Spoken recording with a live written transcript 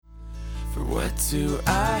For what do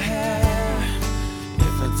I have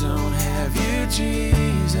if I don't have you,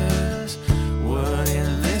 Jesus? What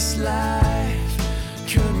in this life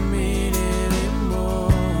could mean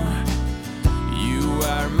anymore? You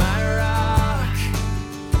are my rock,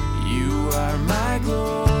 you are my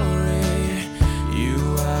glory, you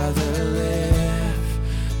are the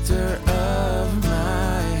lifter of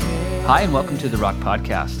my head. Hi, and welcome to the Rock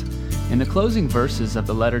Podcast. In the closing verses of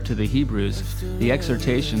the letter to the Hebrews, the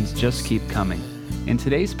exhortations just keep coming. In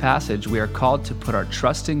today's passage, we are called to put our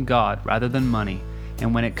trust in God rather than money,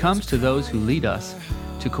 and when it comes to those who lead us,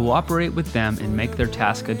 to cooperate with them and make their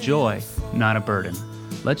task a joy, not a burden.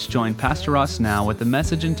 Let's join Pastor Ross now with the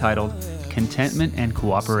message entitled Contentment and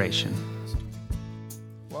Cooperation.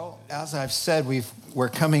 Well, as I've said, we're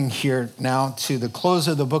coming here now to the close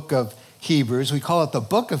of the book of Hebrews. We call it the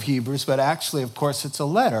book of Hebrews, but actually, of course, it's a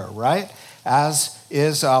letter, right? As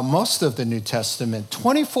is most of the New Testament.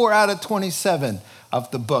 24 out of 27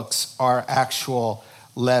 of the books are actual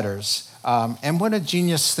letters. And what a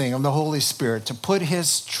genius thing of the Holy Spirit to put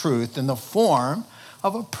his truth in the form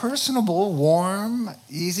of a personable, warm,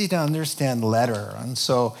 easy to understand letter. And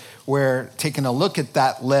so we're taking a look at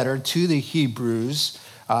that letter to the Hebrews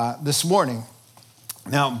this morning.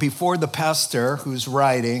 Now, before the pastor who's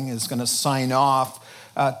writing is going to sign off,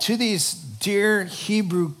 to these dear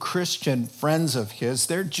Hebrew Christian friends of his,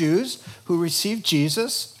 they're Jews who received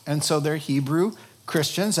Jesus, and so they're Hebrew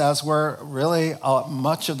Christians, as were really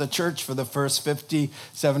much of the church for the first 50,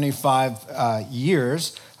 75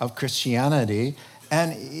 years of Christianity.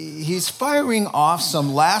 And he's firing off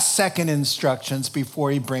some last-second instructions before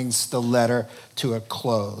he brings the letter to a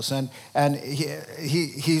close. And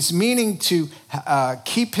he's meaning to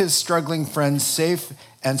keep his struggling friends safe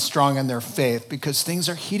and strong in their faith because things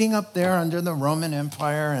are heating up there under the Roman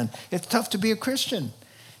Empire, and it's tough to be a Christian.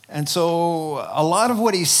 And so a lot of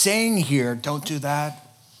what he's saying here, don't do that,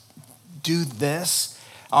 do this,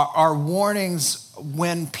 are warnings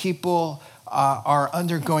when people are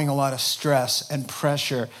undergoing a lot of stress and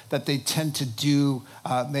pressure that they tend to do,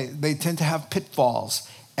 they tend to have pitfalls.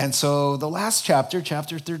 And so the last chapter,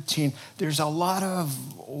 chapter 13, there's a lot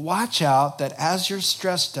of watch out that as you're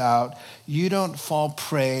stressed out, you don't fall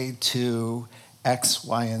prey to X,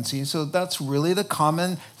 Y, and Z. So that's really the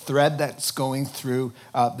common thread that's going through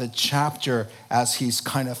the chapter as he's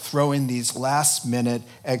kind of throwing these last-minute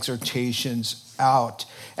exhortations out.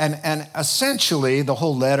 And essentially, the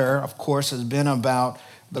whole letter, of course, has been about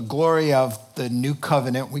the glory of the new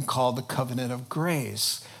covenant we call the covenant of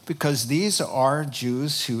grace, because these are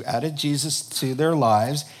Jews who added Jesus to their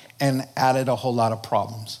lives and added a whole lot of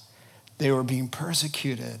problems. They were being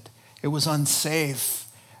persecuted. It was unsafe.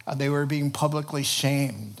 They were being publicly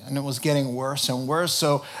shamed, and it was getting worse and worse.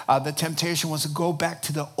 So the temptation was to go back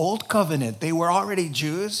to the old covenant. They were already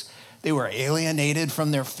Jews. They were alienated from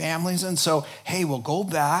their families. And so, hey, we'll go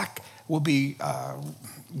back. We'll be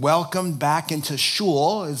welcomed back into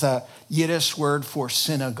shul, is a Yiddish word for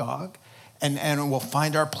synagogue. And we'll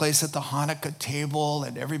find our place at the Hanukkah table,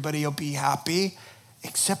 and everybody will be happy,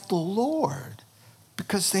 except the Lord,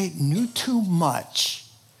 because they knew too much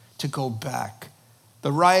to go back.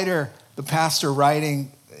 The writer, the pastor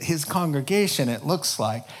writing his congregation, it looks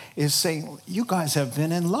like, is saying, you guys have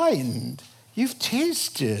been enlightened. You've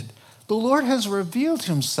tasted. The Lord has revealed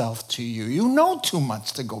himself to you. You know too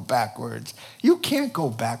much to go backwards. You can't go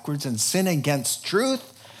backwards and sin against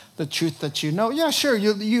truth, the truth that you know. Yeah, sure,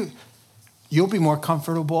 you'll be more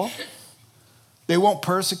comfortable. They won't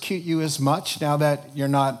persecute you as much now that you're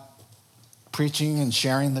not preaching and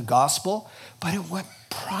sharing the gospel. But at what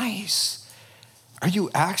price? Are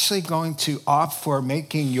you actually going to opt for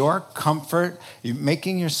making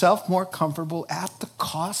making yourself more comfortable at the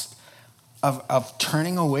cost of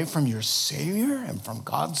turning away from your Savior and from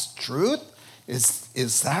God's truth?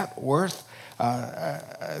 Is that worth?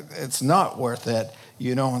 It's not worth it,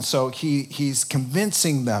 And so he's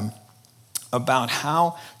convincing them about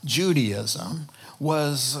how Judaism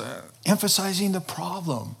was emphasizing the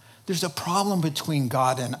problem. There's a problem between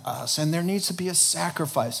God and us, and there needs to be a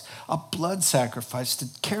sacrifice, a blood sacrifice to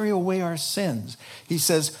carry away our sins. He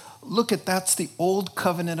says, look, that's the old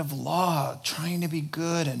covenant of law, trying to be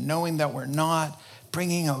good and knowing that we're not,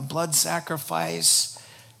 bringing a blood sacrifice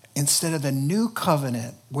instead of the new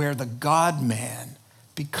covenant where the God-man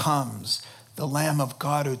becomes the Lamb of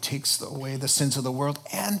God who takes away the sins of the world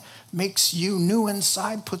and makes you new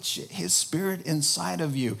inside, puts his spirit inside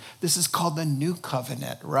of you. This is called the new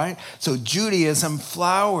covenant, right? So Judaism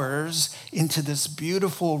flowers into this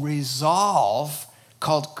beautiful resolve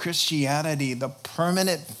called Christianity, the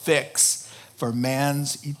permanent fix for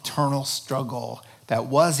man's eternal struggle that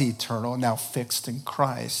was eternal, now fixed in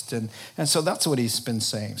Christ. And so that's what he's been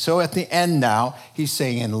saying. So at the end now, he's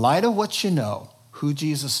saying, in light of what you know, who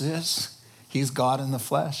Jesus is, he's God in the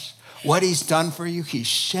flesh. What he's done for you, he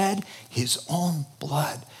shed his own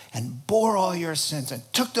blood and bore all your sins and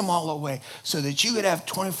took them all away so that you could have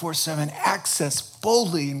 24/7 access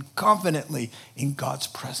boldly and confidently in God's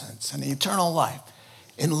presence and eternal life.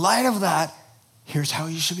 In light of that, here's how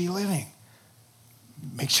you should be living.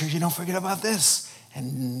 Make sure you don't forget about this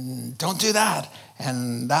and don't do that.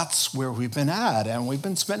 And that's where we've been at. And we've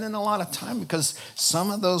been spending a lot of time because some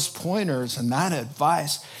of those pointers and that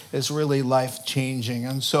advice is really life-changing.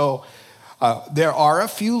 And so there are a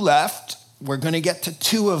few left. We're going to get to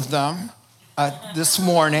 2 of them this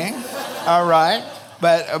morning. All right.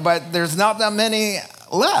 But there's not that many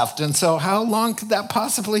left. And so how long could that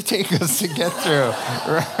possibly take us to get through?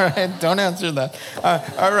 Right? Don't answer that.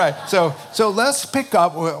 All right. So let's pick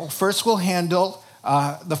up. First, we'll handle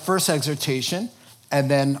the first exhortation, and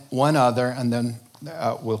then one other, and then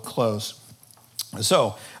we'll close.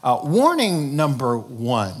 So warning number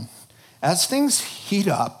 1, as things heat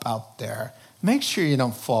up out there, make sure you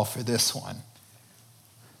don't fall for this one.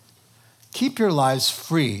 Keep your lives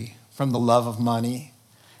free from the love of money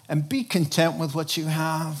and be content with what you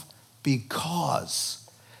have, because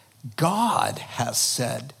God has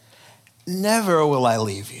said, never will I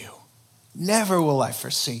leave you. Never will I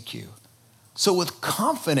forsake you. So with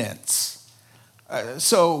confidence,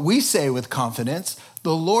 we say with confidence,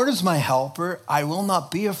 the Lord is my helper. I will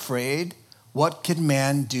not be afraid. What can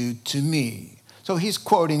man do to me? So he's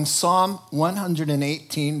quoting Psalm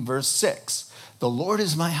 118, verse 6. The Lord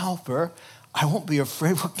is my helper. I won't be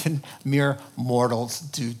afraid. What can mere mortals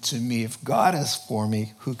do to me? If God is for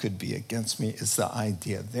me, who could be against me is the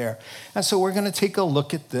idea there. And so we're going to take a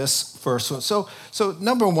look at this first one. So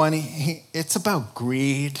number 1, it's about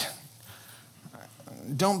greed.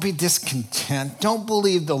 Don't be discontent. Don't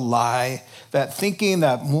believe the lie that thinking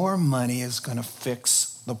that more money is going to fix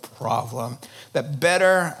the problem, that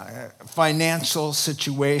better financial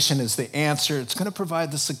situation is the answer. It's going to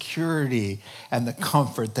provide the security and the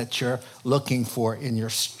comfort that you're looking for in your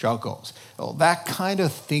struggles. Well, that kind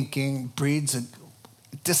of thinking breeds a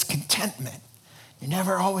discontentment. You're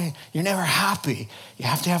never happy. You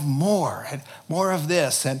have to have more and more of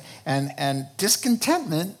this. And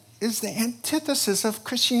discontentment is the antithesis of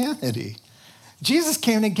Christianity. Jesus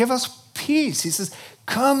came to give us peace. He says,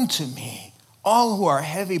 come to me, all who are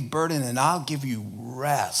heavy burdened, and I'll give you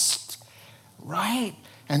rest, right?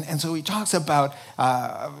 And so he talks about,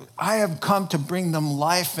 I have come to bring them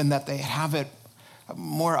life and that they have it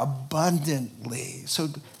more abundantly. So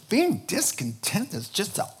being discontent is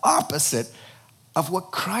just the opposite of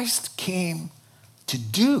what Christ came to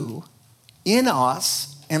do in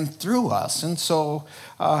us and through us. And so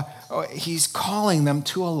he's calling them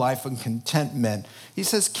to a life of contentment. He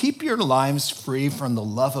says, keep your lives free from the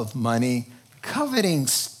love of money. Coveting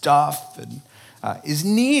stuff is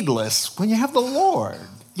needless when you have the Lord.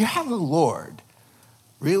 You have the Lord.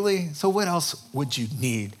 Really? So what else would you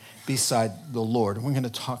need beside the Lord? And we're going to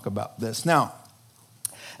talk about this. Now,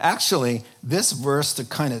 actually, this verse to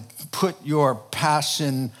kind of put your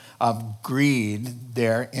passion of greed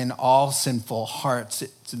there in all sinful hearts,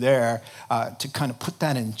 it's there to kind of put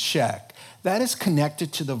that in check. That is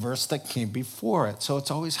connected to the verse that came before it. So it's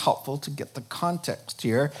always helpful to get the context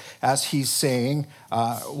here as he's saying,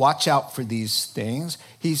 watch out for these things.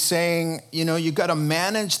 He's saying, you got to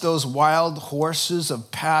manage those wild horses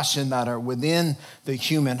of passion that are within the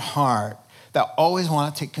human heart that always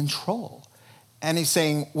want to take control. And he's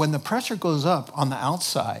saying, when the pressure goes up on the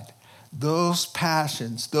outside, those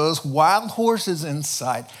passions, those wild horses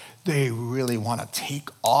inside, they really want to take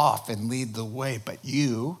off and lead the way. But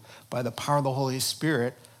you, by the power of the Holy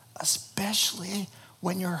Spirit, especially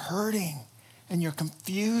when you're hurting and you're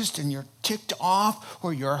confused and you're ticked off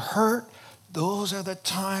or you're hurt, those are the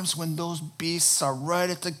times when those beasts are right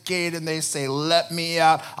at the gate and they say, let me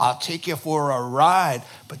out, I'll take you for a ride.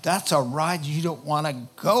 But that's a ride you don't want to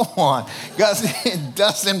go on because it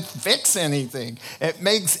doesn't fix anything. It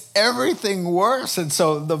makes everything worse. And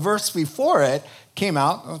so the verse before it came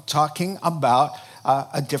out talking about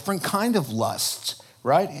a different kind of lust,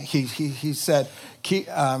 right? He said,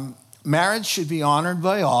 marriage should be honored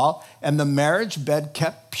by all, and the marriage bed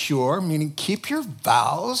kept pure, meaning keep your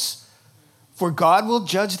vows, for God will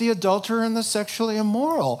judge the adulterer and the sexually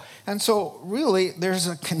immoral. And so really, there's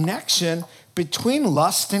a connection between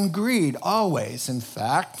lust and greed, always. In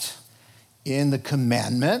fact, in the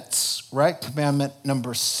commandments, right? Commandment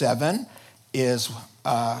number 7 is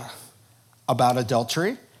about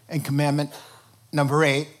adultery, and commandment number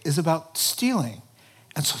 8 is about stealing.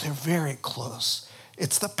 And so they're very close.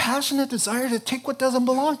 It's the passionate desire to take what doesn't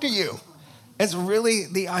belong to you. It's really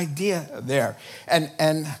the idea there.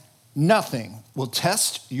 And nothing will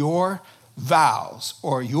test your vows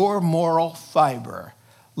or your moral fiber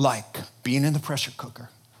like being in the pressure cooker.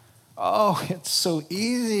 Oh, it's so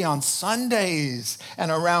easy on Sundays and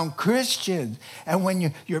around Christians. And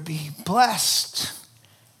when you're being blessed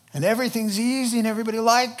and everything's easy and everybody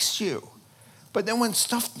likes you. But then when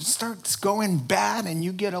stuff starts going bad and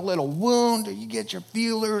you get a little wound or you get your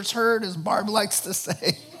feelers hurt, as Barb likes to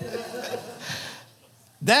say,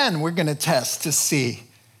 then we're going to test to see,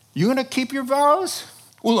 you going to keep your vows?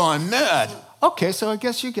 Well, I'm mad. Okay, so I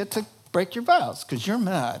guess you get to break your vows because you're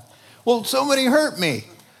mad. Well, somebody hurt me.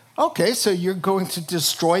 Okay, so you're going to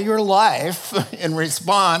destroy your life in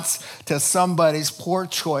response to somebody's poor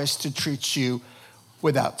choice to treat you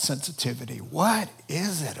without sensitivity. What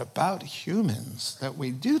is it about humans that we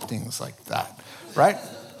do things like that, right?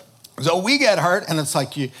 So we get hurt, and it's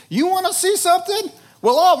like, you want to see something?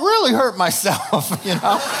 Well, I'll really hurt myself, you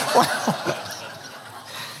know?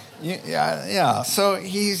 Yeah. So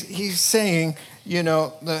he's saying, you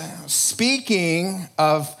know, speaking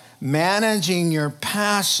of managing your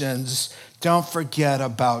passions, don't forget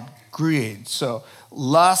about greed. So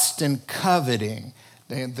lust and coveting,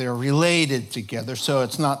 they're related together. So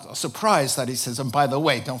it's not a surprise that he says, and by the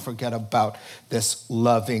way, don't forget about this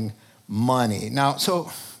loving money. Now,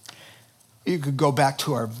 so you could go back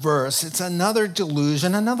to our verse. It's another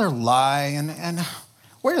delusion, another lie. And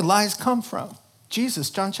where did lies come from? Jesus,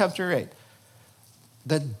 John chapter 8.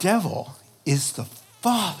 The devil is the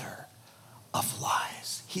father of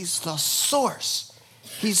lies. He's the source.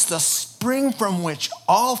 He's the spring from which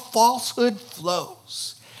all falsehood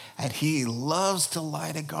flows. And he loves to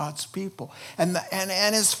lie to God's people. And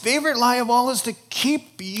his favorite lie of all is to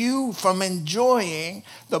keep you from enjoying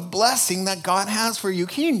the blessing that God has for you.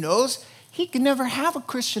 He knows he can never have a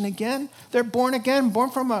Christian again. They're born again,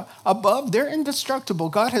 born from above. They're indestructible.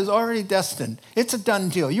 God has already destined. It's a done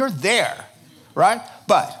deal. You're there, right?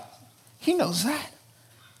 But he knows that.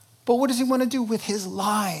 But what does he want to do with his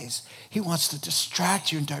lies? He wants to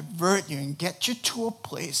distract you and divert you and get you to a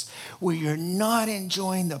place where you're not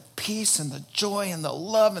enjoying the peace and the joy and the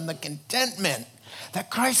love and the contentment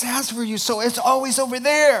that Christ has for you. So it's always over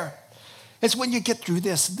there. It's when you get through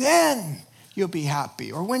this, then you'll be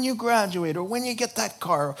happy. Or when you graduate, or when you get that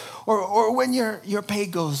car, or when your pay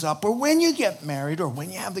goes up, or when you get married, or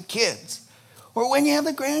when you have the kids, or when you have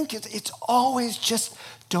the grandkids. It's always just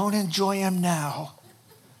don't enjoy them now.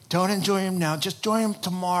 Don't enjoy him now. Just enjoy him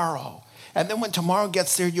tomorrow. And then when tomorrow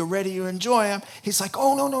gets there, you're ready to enjoy him. He's like,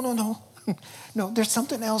 oh, no. No, there's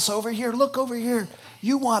something else over here. Look over here.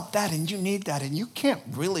 You want that and you need that. And you can't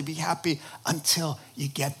really be happy until you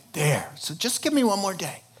get there. So just give me one more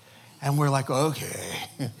day. And we're like, okay.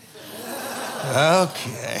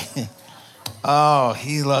 Okay. Oh,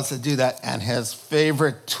 he loves to do that. And his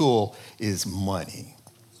favorite tool is money.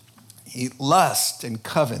 Lust and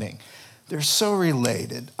coveting. They're so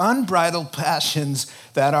related. Unbridled passions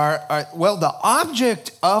that are, the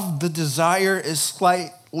object of the desire is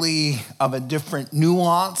slightly of a different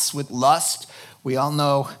nuance with lust. We all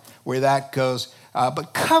know where that goes.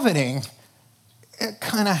 But coveting, it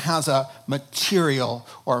kind of has a material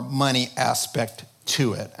or money aspect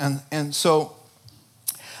to it. And so,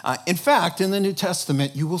 in fact, in the New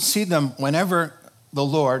Testament, you will see them whenever the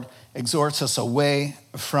Lord exhorts us away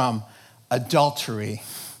from adultery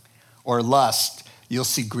or lust, you'll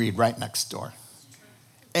see greed right next door.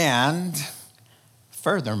 And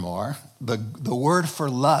furthermore, the word for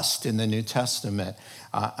lust in the New Testament,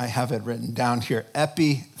 I have it written down here,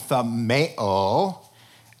 epithumeo.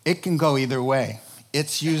 It can go either way.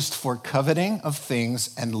 It's used for coveting of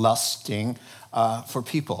things and lusting for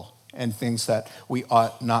people and things that we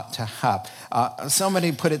ought not to have.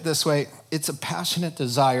 Somebody put it this way, it's a passionate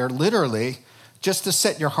desire, literally, just to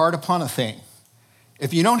set your heart upon a thing.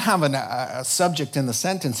 If you don't have a subject in the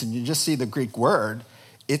sentence and you just see the Greek word,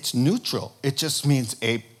 it's neutral. It just means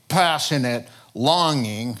a passionate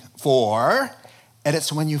longing for, and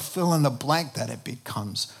it's when you fill in the blank that it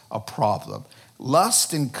becomes a problem.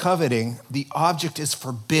 Lust and coveting, the object is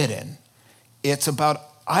forbidden. It's about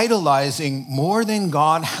idolizing more than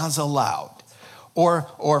God has allowed,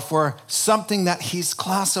 or for something that he's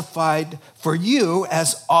classified for you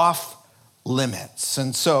as off limits.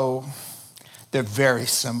 And so they're very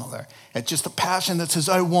similar. It's just a passion that says,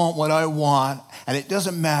 I want what I want, and it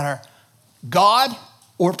doesn't matter, God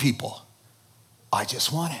or people. I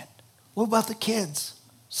just want it. What about the kids?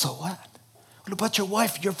 So what? What about your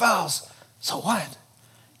wife, your vows? So what?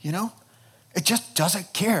 You know? It just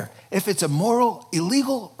doesn't care if it's immoral,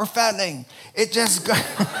 illegal, or fattening. It just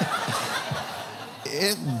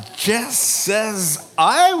It just says,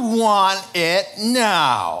 I want it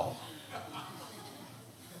now.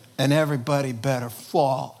 And everybody better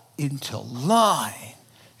fall into line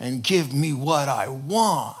and give me what I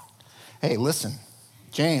want. Hey, listen,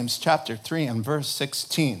 James chapter 3 and verse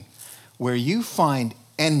 16, where you find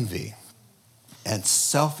envy and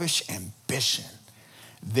selfish ambition,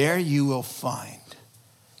 there you will find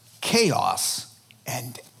chaos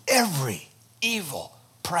and every evil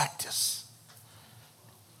practice.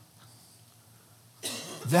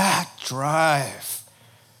 That drive.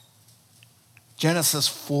 Genesis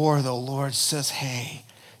 4, the Lord says, hey,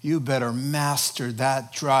 you better master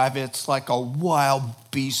that drive. It's like a wild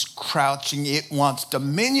beast crouching. It wants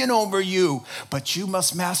dominion over you, but you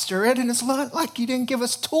must master it. And it's not like you didn't give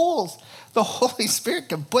us tools. The Holy Spirit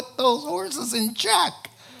can put those horses in check.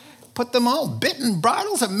 Put them all bitten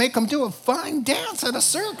bridles and make them do a fine dance at a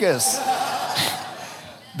circus.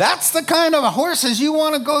 That's the kind of horses you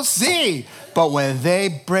want to go see. But when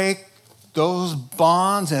they break those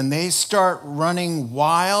bonds and they start running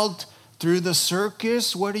wild through the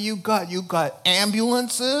circus, what do you got? You got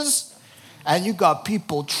ambulances and you got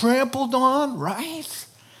people trampled on, right?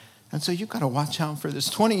 And so you got to watch out for this.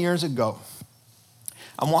 20 years ago,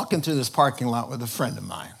 I'm walking through this parking lot with a friend of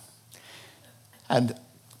mine. And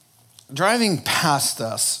driving past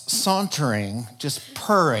us, sauntering, just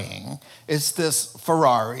purring, is this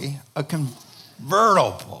Ferrari, a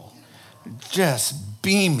convertible, just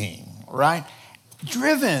beaming, right?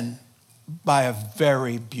 Driven by a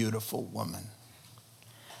very beautiful woman.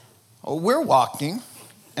 We're walking,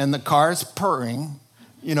 and the car's purring,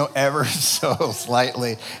 ever so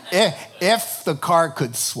slightly. If the car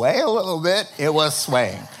could sway a little bit, it was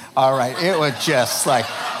swaying. All right, it was just like,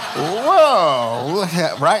 whoa,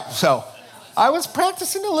 right? So I was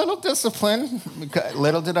practicing a little discipline.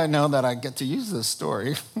 Little did I know that I'd get to use this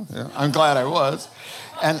story. I'm glad I was.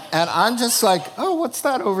 And I'm just like, oh, what's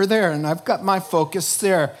that over there? And I've got my focus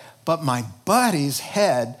there. But my buddy's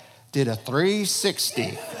head did a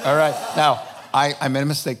 360. All right. Now, I made a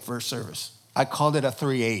mistake first service. I called it a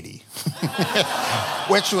 380,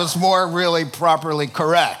 which was more really properly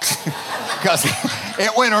correct because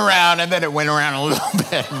it went around and then it went around a little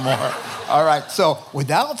bit more. All right. So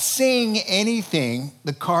without saying anything,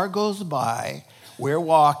 the car goes by. We're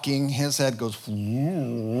walking. His head goes,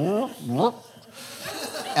 and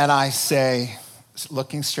I say,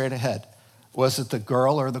 looking straight ahead, was it the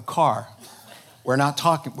girl or the car? We're not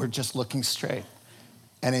talking. We're just looking straight.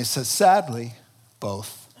 And he says, sadly,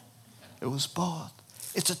 both. It was both.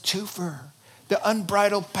 It's a twofer. The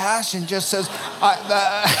unbridled passion just says,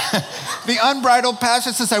 the unbridled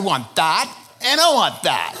passion says, I want that and I want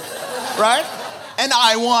that, right? And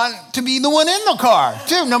I want to be the one in the car,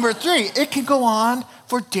 too. Number 3, it can go on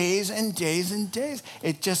for days and days and days.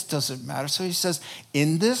 It just doesn't matter. So he says,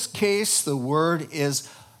 in this case, the word is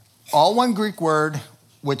all one Greek word,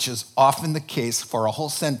 which is often the case for a whole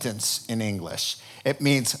sentence in English. It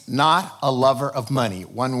means not a lover of money,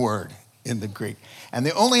 one word in the Greek. And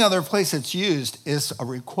the only other place it's used is a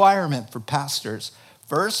requirement for pastors.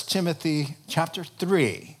 1 Timothy chapter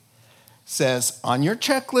 3 says, on your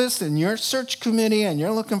checklist and your search committee, and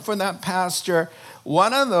you're looking for that pastor,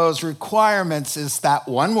 one of those requirements is that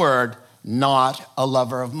one word, not a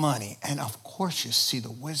lover of money. And of course you see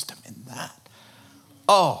the wisdom in that.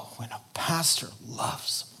 Oh, when a pastor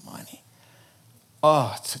loves money,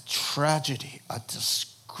 oh, it's a tragedy, a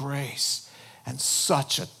disgrace, and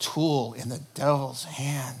such a tool in the devil's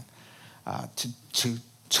hand to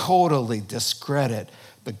totally discredit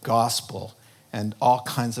the gospel, and all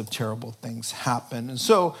kinds of terrible things happen. And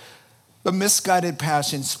so the misguided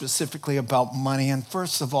passion specifically about money, and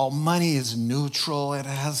first of all, money is neutral. It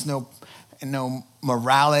has no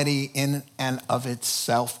morality in and of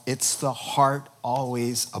itself. It's the heart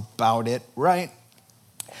always about it, right?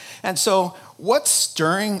 And so what's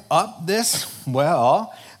stirring up this?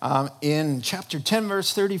 Well, in chapter 10,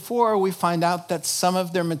 verse 34, we find out that some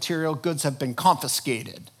of their material goods have been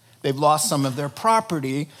confiscated. They've lost some of their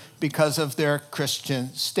property because of their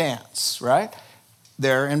Christian stance, right?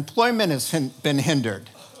 Their employment has been hindered.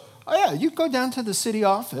 Oh yeah, you go down to the city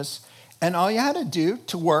office, and all you had to do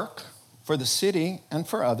to work for the city and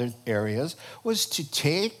for other areas was to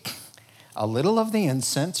take a little of the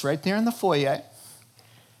incense right there in the foyer,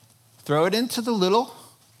 throw it into the little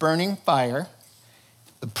burning fire.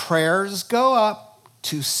 The prayers go up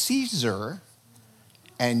to Caesar,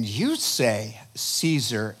 and you say,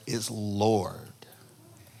 Caesar is Lord.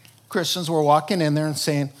 Christians were walking in there and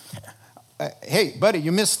saying, hey, buddy,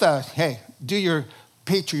 you missed hey, do your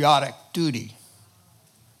patriotic duty.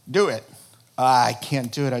 Do it. I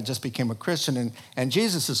can't do it. I just became a Christian, and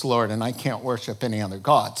Jesus is Lord, and I can't worship any other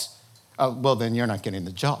gods. Well, then you're not getting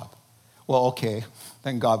the job. Well, okay,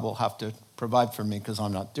 then God will have to provide for me because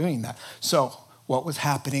I'm not doing that. So what was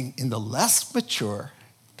happening in the less mature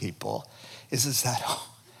people is that,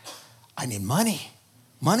 I need money.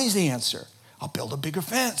 Money's the answer. I'll build a bigger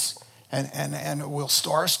fence, and we'll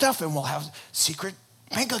store our stuff, and we'll have secret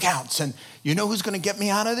bank accounts. And you know who's going to get me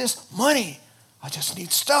out of this? Money. I just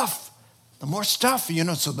need stuff. The more stuff,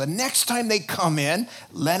 so the next time they come in,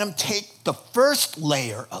 let them take the first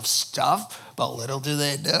layer of stuff, but little do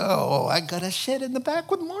they know, I got a shed in the back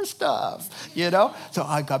with more stuff, So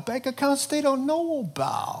I got bank accounts they don't know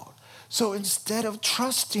about. So instead of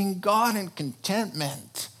trusting God in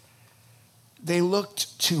contentment, they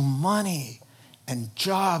looked to money and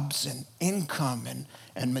jobs and income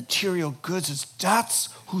and material goods. That's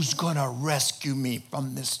who's going to rescue me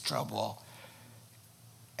from this trouble.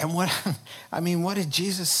 And what did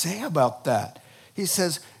Jesus say about that? He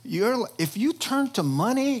says, if you turn to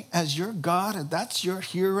money as your God, and that's your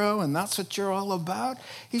hero, and that's what you're all about,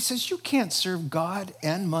 he says, you can't serve God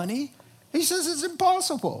and money. He says it's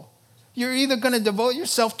impossible. You're either going to devote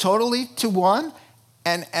yourself totally to one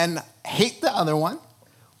and hate the other one,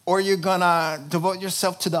 or you're going to devote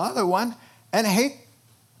yourself to the other one and hate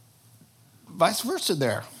vice versa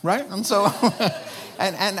there, right? And so...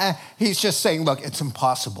 And he's just saying, look, it's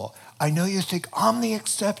impossible. I know you think I'm the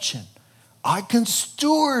exception. I can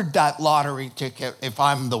steward that lottery ticket if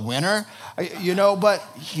I'm the winner, but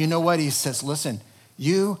you know what? He says, listen,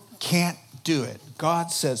 you can't do it.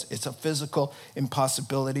 God says it's a physical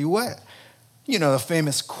impossibility. What? The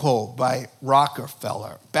famous quote by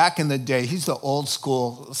Rockefeller. Back in the day, he's the old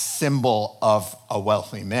school symbol of a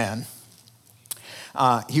wealthy man.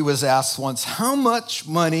 He was asked once, how much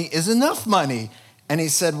money is enough money? And he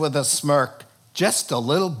said with a smirk, just a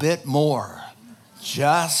little bit more.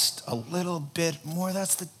 Just a little bit more.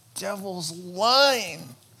 That's the devil's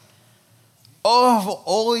line.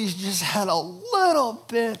 Oh, you just had a little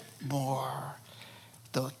bit more.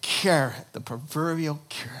 The carrot, the proverbial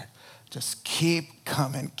carrot. Just keep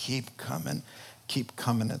coming, keep coming, keep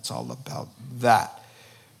coming. It's all about that.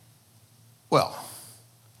 Well,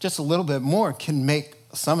 just a little bit more can make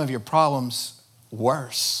some of your problems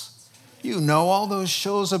worse. All those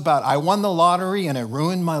shows about, I won the lottery and it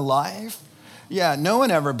ruined my life. Yeah, no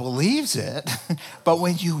one ever believes it. But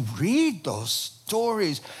when you read those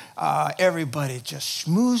stories, everybody just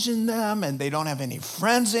schmoozing them and they don't have any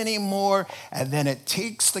friends anymore. And then it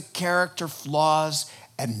takes the character flaws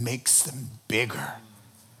and makes them bigger.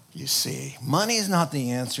 You see, money is not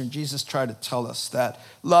the answer. Jesus tried to tell us that.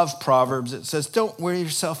 Love Proverbs. It says, don't wear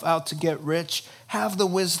yourself out to get rich. Have the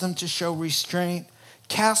wisdom to show restraint.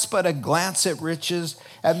 Cast but a glance at riches,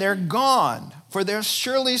 and they're gone, for they'll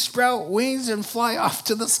surely sprout wings and fly off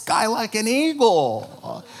to the sky like an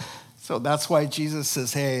eagle. So that's why Jesus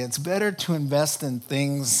says, hey, it's better to invest in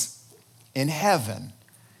things in heaven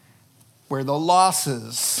where the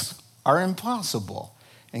losses are impossible,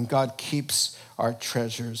 and God keeps our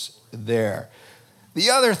treasures there. The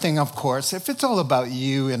other thing, of course, if it's all about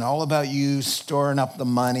you and all about you storing up the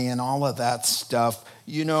money and all of that stuff,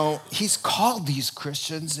 he's called these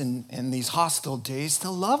Christians in these hostile days to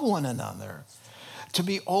love one another, to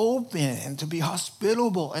be open and to be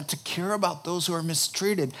hospitable and to care about those who are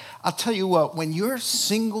mistreated. I'll tell you what, when your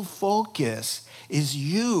single focus is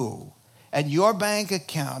you and your bank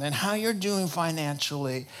account and how you're doing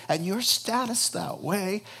financially and your status that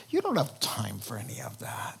way, you don't have time for any of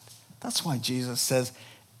that. That's why Jesus says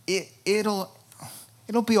it'll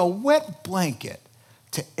be a wet blanket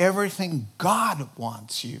to everything God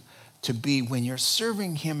wants you to be. When you're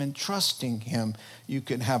serving him and trusting him, you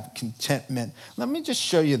can have contentment. Let me just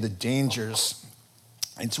show you the dangers.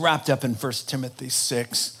 It's wrapped up in 1 Timothy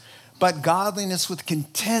 6. But godliness with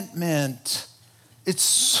contentment, it's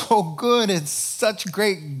so good. It's such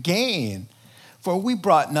great gain. For we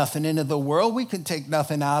brought nothing into the world. We can take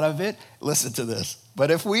nothing out of it. Listen to this. But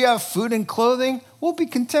if we have food and clothing, we'll be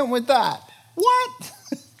content with that. What?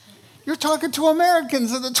 You're talking to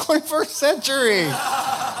Americans in the 21st century.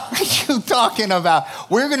 What are you talking about?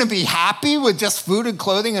 We're going to be happy with just food and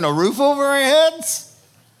clothing and a roof over our heads?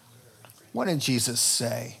 What did Jesus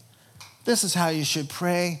say? This is how you should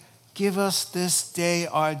pray. Give us this day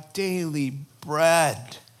our daily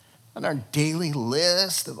bread. On our daily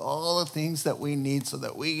list of all the things that we need so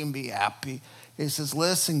that we can be happy. He says,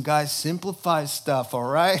 listen, guys, simplify stuff, all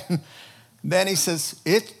right? Then he says,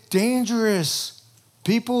 it's dangerous.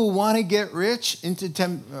 People who want to get rich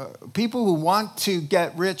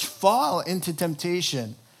fall into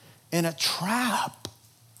temptation, in a trap,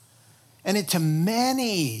 and into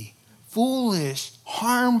many foolish,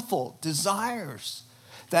 harmful desires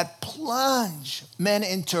that plunge men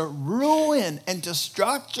into ruin and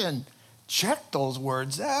destruction. Check those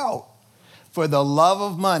words out. For the love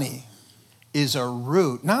of money is a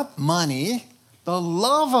root, not money, the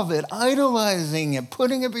love of it, idolizing it,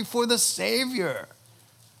 putting it before the Savior,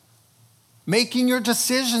 making your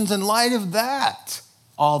decisions in light of that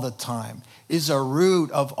all the time, is a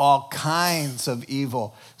root of all kinds of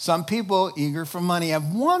evil. Some people eager for money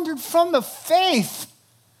have wandered from the faith.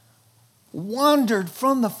 Wandered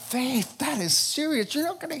from the faith. That is serious. You're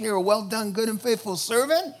not going to hear a well done, good and faithful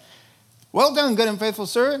servant. Well done, good and faithful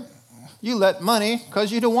servant. You let money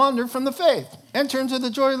cause you to wander from the faith. Enter into the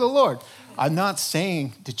joy of the Lord. I'm not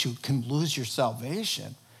saying that you can lose your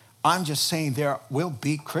salvation. I'm just saying there will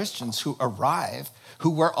be Christians who arrive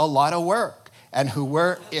who were a lot of work and who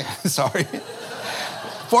were,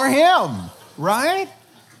 for him, right?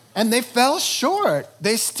 And they fell short.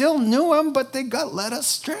 They still knew him, but they got led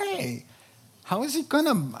astray. How is he going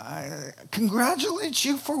to congratulate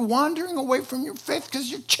you for wandering away from your faith because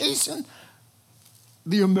you're chasing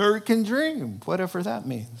the American dream, whatever that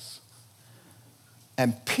means?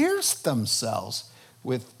 And pierced themselves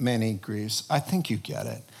with many griefs. I think you get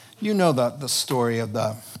it. You know the story of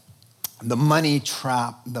the monkey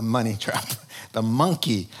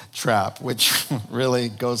trap, which really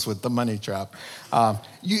goes with the money trap.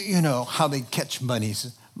 You know how they catch money.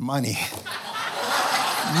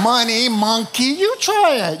 Money, monkey, you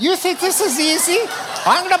try it. You think this is easy?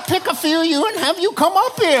 I'm going to pick a few of you and have you come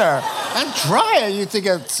up here and try it. You think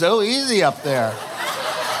it's so easy up there.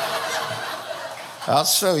 I'll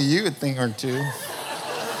show you a thing or two.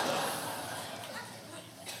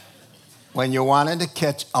 When you wanted to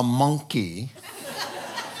catch a monkey,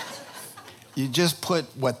 you just put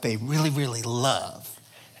what they really, really love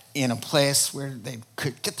in a place where they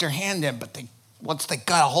could get their hand in, but once they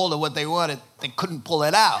got a hold of what they wanted, they couldn't pull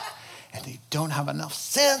it out. And they don't have enough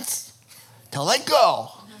sense to let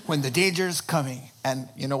go when the danger is coming. And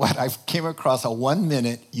you know what? I came across a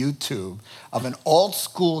 1-minute YouTube of an old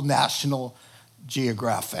school National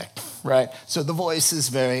Geographic, right? So the voice is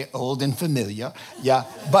very old and familiar, yeah.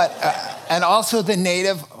 But, and also the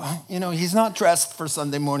native, he's not dressed for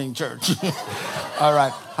Sunday morning church. All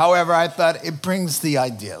right. However, I thought it brings the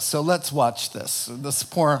idea. So let's watch this. This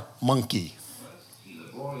poor monkey. He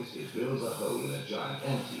avoids it drills a hole in a giant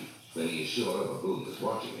empty when he is sure a baboon is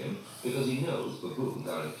watching him because he knows baboons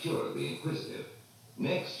are incurably inquisitive.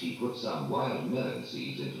 Next, he puts some wild melon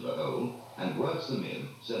seeds into the hole and works them in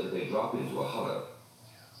so that they drop into a hollow.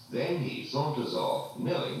 Then he saunters off,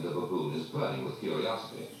 knowing the baboon is burning with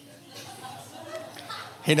curiosity.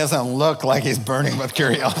 He doesn't look like he's burning with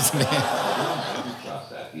curiosity. He doesn't trust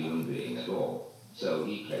that human being at all, so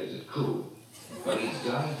he plays it cool. But he's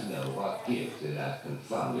dying to know what gives in that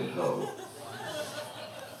confounded hole.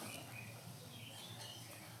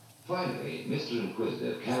 Finally, Mr.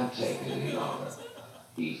 Inquisitive can't take it any longer.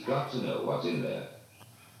 He's got to know what's in there.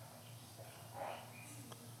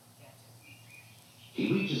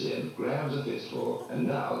 He reaches in, grabs a fistful, and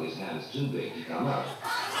now his hand's too big to come out.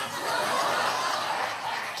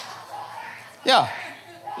 Yeah,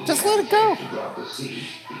 just let it go. To drop the seed,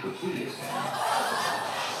 he could feel his hand.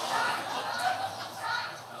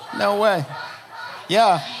 No way.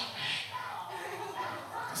 Yeah.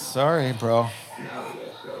 Sorry, bro. Now he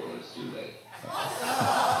lets go when it's too late.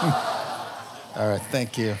 All right,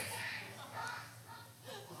 thank you.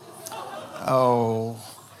 Oh,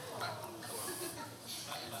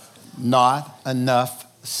 not enough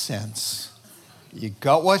sense. You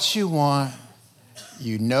got what you want.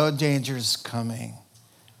 You know danger's coming.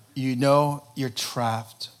 You know you're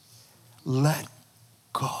trapped. Let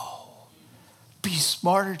go. Be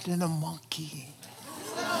smarter than a monkey.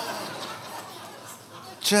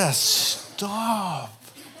 Just stop.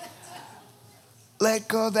 Let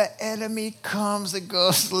go. The enemy comes and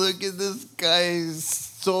goes, look at this guy. He's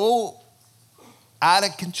so out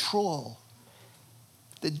of control.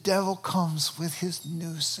 The devil comes with his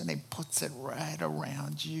noose and he puts it right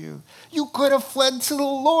around you. You could have fled to the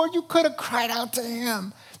Lord. You could have cried out to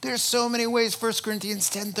him. There's so many ways. 1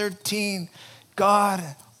 Corinthians 10:13.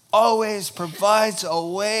 God always provides a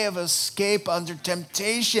way of escape under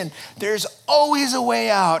temptation. There's always a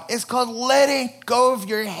way out. It's called letting go of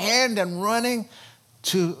your hand and running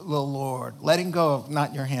to the Lord. Letting go of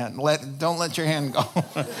not your hand. Don't let your hand go.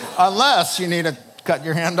 Unless you need to cut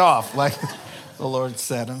your hand off, like the Lord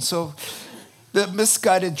said. And so the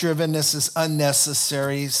misguided drivenness is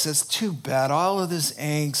unnecessary. He says, too bad. All of this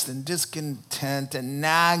angst and discontent and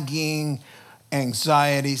nagging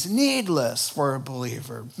anxieties, needless for a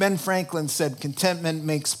believer. Ben Franklin said, contentment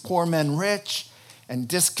makes poor men rich and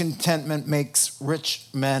discontentment makes rich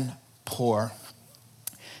men poor.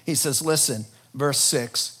 He says, listen, verse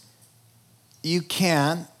 6, you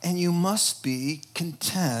can and you must be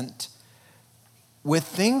content with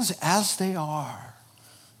things as they are.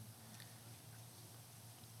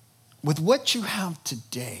 With what you have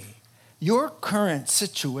today, your current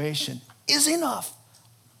situation is enough.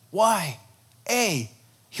 Why? A,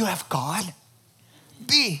 you have God.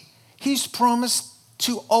 B, he's promised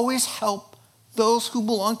to always help those who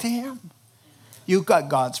belong to him. You've got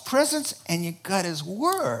God's presence and you've got his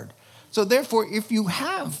word. So therefore, if you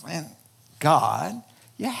have God,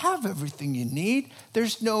 you have everything you need.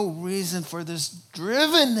 There's no reason for this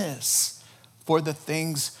drivenness for the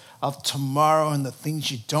things of tomorrow and the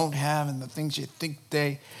things you don't have and the things you think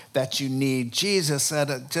that you need. Jesus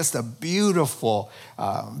had just a beautiful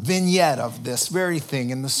vignette of this very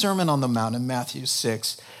thing in the Sermon on the Mount in Matthew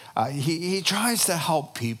 6. He tries to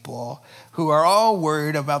help people who are all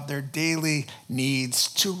worried about their daily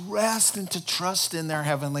needs to rest and to trust in their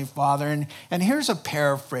Heavenly Father. And here's a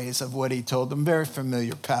paraphrase of what he told them. Very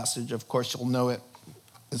familiar passage. Of course, you'll know it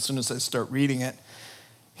as soon as I start reading it.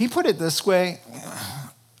 He put it this way,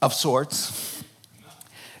 of sorts.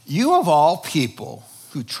 You of all people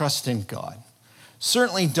who trust in God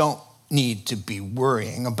certainly don't need to be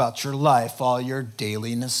worrying about your life, all your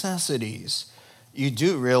daily necessities. You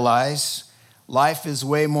do realize life is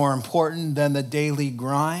way more important than the daily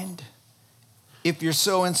grind. If you're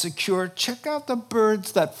so insecure, check out the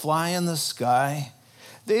birds that fly in the sky.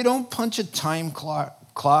 They don't punch a time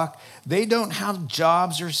clock. They don't have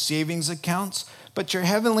jobs or savings accounts, but your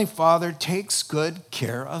Heavenly Father takes good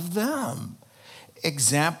care of them.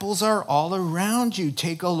 Examples are all around you.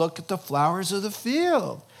 Take a look at the flowers of the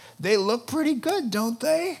field. They look pretty good, don't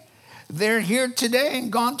they? They're here today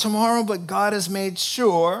and gone tomorrow, but God has made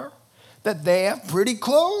sure that they have pretty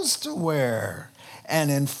clothes to wear.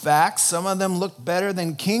 And in fact, some of them look better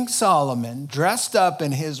than King Solomon, dressed up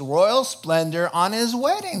in his royal splendor on his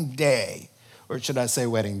wedding day. Or should I say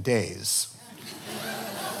wedding days?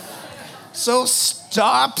 So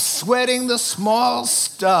stop sweating the small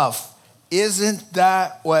stuff. Isn't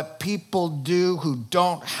that what people do who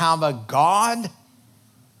don't have a God?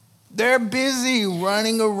 They're busy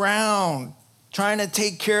running around trying to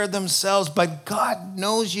take care of themselves, but God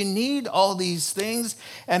knows you need all these things.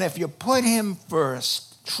 And if you put him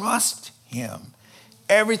first, trust him,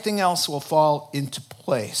 everything else will fall into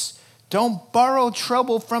place. Don't borrow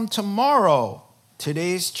trouble from tomorrow.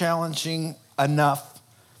 Today's challenging enough,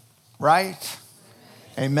 right?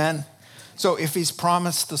 Amen. So if he's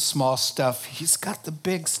promised the small stuff, he's got the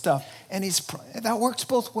big stuff. And that works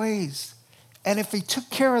both ways. And if he took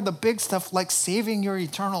care of the big stuff, like saving your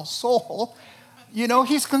eternal soul,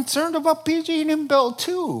 he's concerned about PG and Bill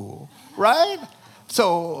too, right?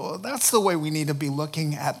 So that's the way we need to be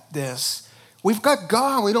looking at this. We've got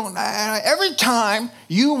God. Every time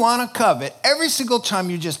you want to covet, every single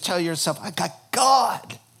time you just tell yourself, I got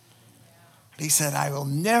God. He said, I will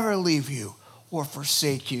never leave you or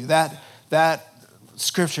forsake you. That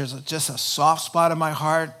scripture is just a soft spot in my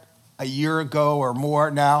heart. A year ago or more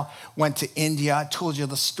now, went to India. I told you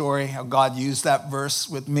the story, how God used that verse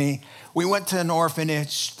with me. We went to an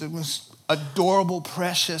orphanage. There was adorable,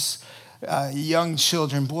 precious young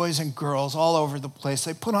children, boys and girls all over the place.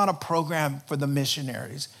 They put on a program for the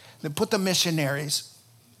missionaries. They put the missionaries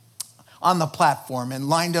on the platform and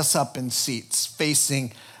lined us up in seats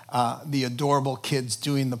facing the adorable kids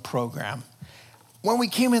doing the program. When we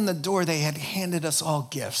came in the door, they had handed us all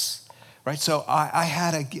gifts. Right, so I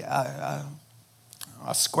had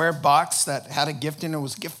a square box that had a gift in it. It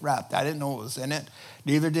was gift wrapped. I didn't know what was in it.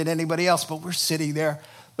 Neither did anybody else, but we're sitting there.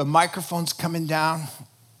 The microphone's coming down.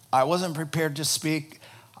 I wasn't prepared to speak.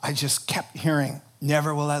 I just kept hearing,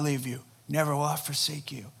 never will I leave you. Never will I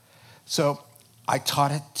forsake you. So I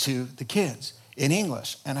taught it to the kids in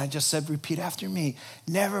English, and I just said, repeat after me.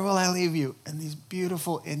 Never will I leave you. And these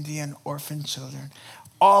beautiful Indian orphan children,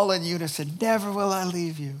 all in unison, never will I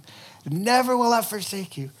leave you. Never will I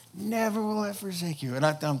forsake you. Never will I forsake you. And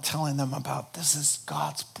I'm telling them about this is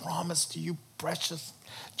God's promise to you, precious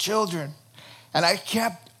children. And I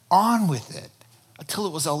kept on with it until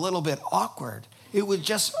it was a little bit awkward.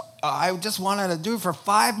 I just wanted to do it for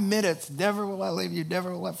 5 minutes. Never will I leave you.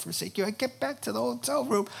 Never will I forsake you. I get back to the hotel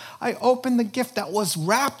room. I opened the gift that was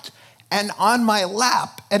wrapped and on my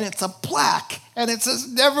lap. And it's a plaque. And it says,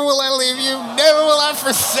 never will I leave you. Never will I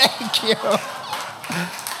forsake you.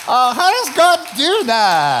 How does God do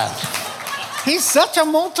that? He's such a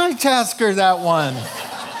multitasker, that one.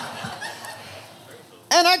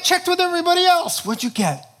 And I checked with everybody else. What'd you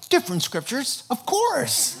get? Different scriptures, of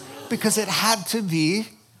course, because it had to be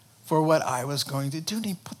for what I was going to do. And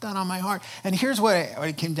he put that on my heart. And here's what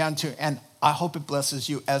it came down to, and I hope it blesses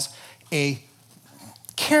you as a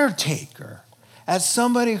caretaker, as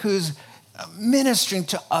somebody who's ministering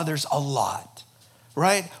to others a lot,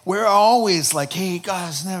 right? We're always like, hey,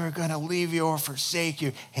 God's never going to leave you or forsake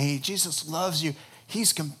you. Hey, Jesus loves you.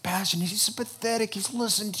 He's compassionate. He's sympathetic. He's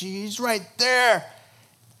listening to you. He's right there.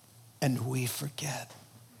 And we forget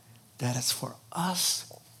that it's for us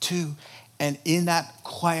too. And in that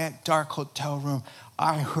quiet, dark hotel room,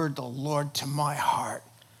 I heard the Lord to my heart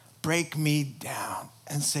break me down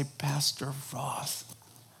and say, Pastor Ross.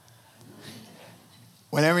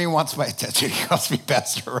 Whenever he wants my attention, he calls me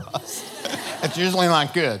Pastor Ross. It's usually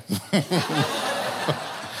not good.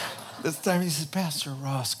 This time he says, Pastor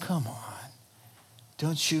Ross, come on.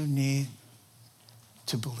 Don't you need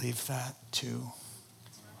to believe that too?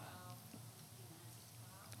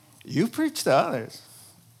 You preach to others.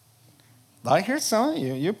 I hear some of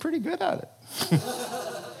you, you're pretty good at it.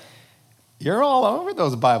 You're all over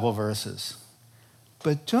those Bible verses.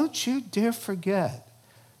 But don't you dare forget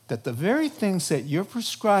that the very things that you're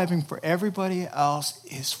prescribing for everybody else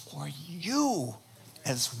is for you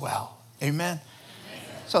as well. Amen?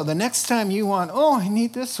 So the next time you want, I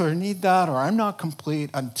need this or I need that, or I'm not complete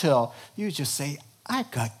until you just say, I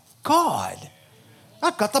got God. I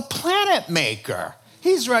got the planet maker.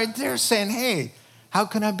 He's right there saying, hey, how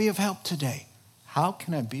can I be of help today? How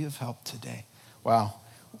can I be of help today? Wow,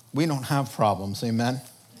 we don't have problems, amen?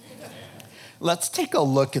 Let's take a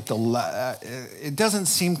look at it doesn't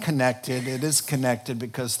seem connected. It is connected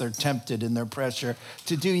because they're tempted in their pressure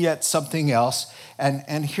to do yet something else.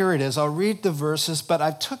 And here it is. I'll read the verses, but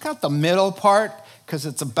I took out the middle part because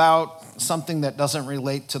it's about something that doesn't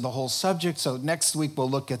relate to the whole subject. So next week we'll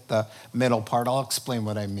look at the middle part. I'll explain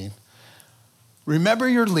what I mean. Remember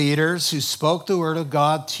your leaders who spoke the word of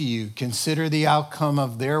God to you. Consider the outcome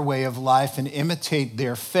of their way of life and imitate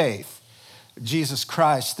their faith. Jesus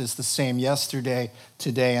Christ is the same yesterday,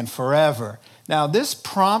 today, and forever. Now, this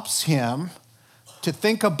prompts him to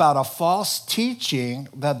think about a false teaching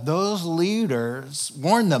that those leaders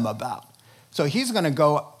warned them about. So he's going to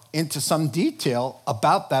go into some detail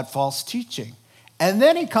about that false teaching. And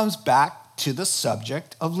then he comes back to the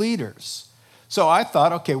subject of leaders. So I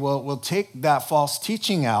thought, okay, well, we'll take that false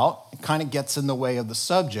teaching out. It kind of gets in the way of the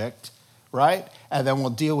subject, right? And then we'll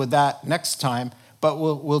deal with that next time. But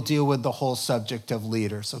we'll deal with the whole subject of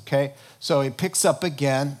leaders, okay? So he picks up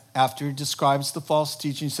again after he describes the false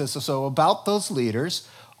teaching. He says, so about those leaders,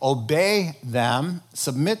 obey them,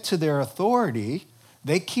 submit to their authority.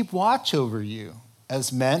 They keep watch over you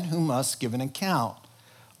as men who must give an account.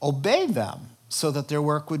 Obey them so that their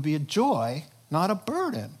work would be a joy, not a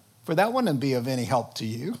burden, for that wouldn't be of any help to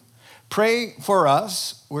you. Pray for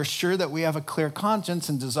us. We're sure that we have a clear conscience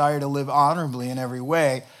and desire to live honorably in every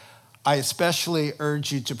way. I especially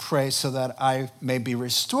urge you to pray so that I may be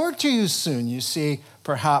restored to you soon. You see,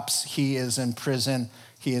 perhaps he is in prison.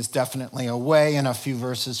 He is definitely away. In a few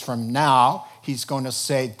verses from now, he's going to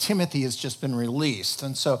say Timothy has just been released.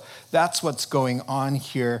 And so that's what's going on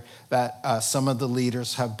here, that some of the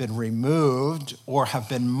leaders have been removed or have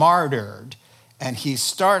been martyred. And he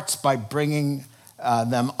starts by bringing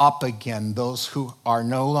them up again, those who are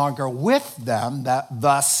no longer with them, that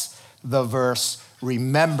thus the verse,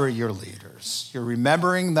 remember your leaders. You're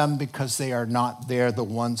remembering them because they are not there, the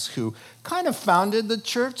ones who kind of founded the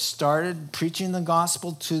church, started preaching the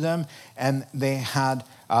gospel to them, and they had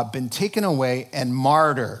been taken away and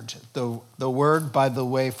martyred. The word, by the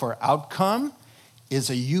way, for outcome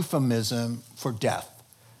is a euphemism for death.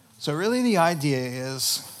 So really the idea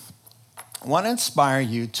is, I want to inspire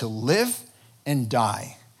you to live and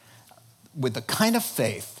die with the kind of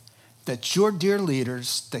faith that your dear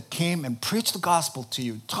leaders that came and preached the gospel to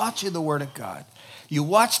you, taught you the word of God. You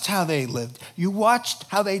watched how they lived. You watched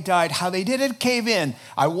how they died, how they didn't cave in.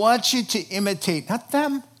 I want you to imitate, not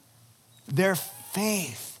them, their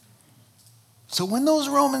faith. So when those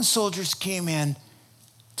Roman soldiers came in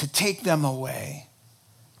to take them away,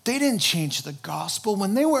 they didn't change the gospel.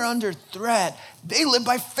 When they were under threat, they lived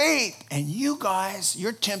by faith. And you guys,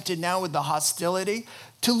 you're tempted now with the hostility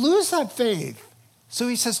to lose that faith. So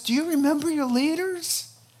he says, do you remember your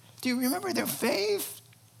leaders? Do you remember their faith?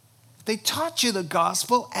 They taught you the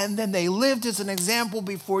gospel, and then they lived as an example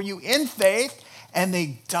before you in faith, and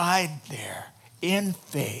they died there in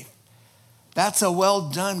faith. That's a well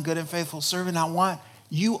done, good and faithful servant. I want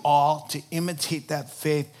you all to imitate that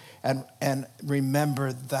faith and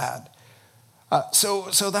remember that. So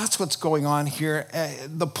that's what's going on here.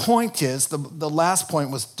 The point is, the last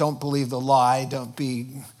point was don't believe the lie, don't be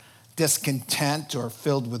discontent or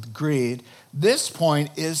filled with greed. This point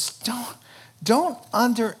is Don't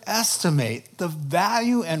underestimate the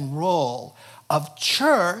value and role of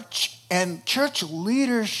church and church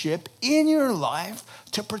leadership in your life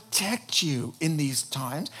to protect you in these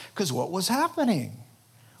times. Because what was happening?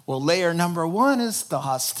 Well, layer number one is the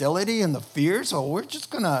hostility and the fear. So we're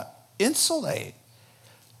just going to insulate.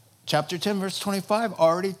 Chapter 10, verse 25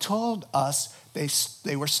 already told us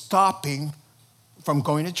they were stopping from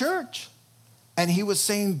going to church. And he was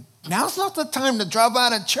saying, now's not the time to drop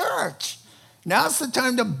out of church. Now's the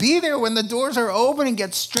time to be there when the doors are open and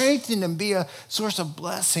get strengthened and be a source of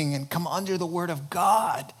blessing and come under the word of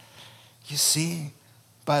God. You see?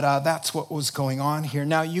 But that's what was going on here.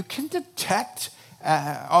 Now, you can detect,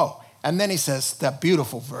 and then he says that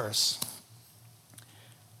beautiful verse.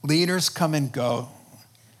 Leaders come and go.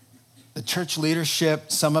 The church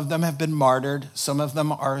leadership, some of them have been martyred. Some of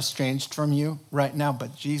them are estranged from you right now.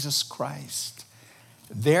 But Jesus Christ,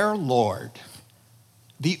 their Lord,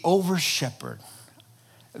 the over-shepherd,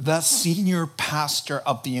 the senior pastor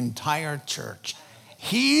of the entire church,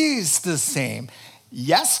 he's the same.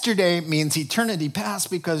 Yesterday means eternity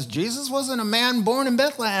past because Jesus wasn't a man born in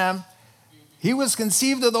Bethlehem. He was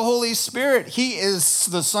conceived of the Holy Spirit. He is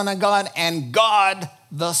the Son of God and God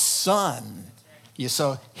the Son.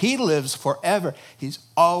 So he lives forever. He's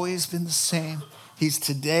always been the same. He's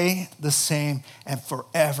today the same and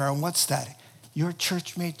forever. And what's that? Your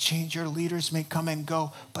church may change, your leaders may come and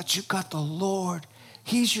go, but you got the Lord.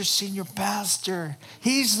 He's your senior pastor.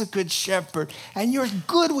 He's the good shepherd. And you're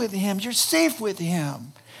good with him. You're safe with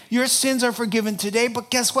him. Your sins are forgiven today,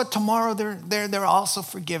 but guess what? Tomorrow they're also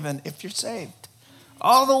forgiven if you're saved.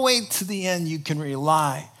 All the way to the end, you can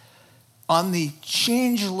rely on the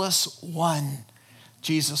changeless one,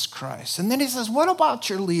 Jesus Christ. And then he says, what about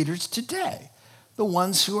your leaders today? The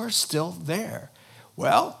ones who are still there.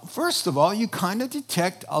 Well, first of all, you kind of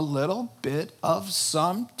detect a little bit of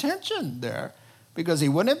some tension there because he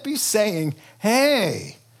wouldn't be saying,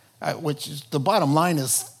 hey, which is the bottom line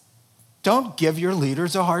is, don't give your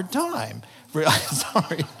leaders a hard time.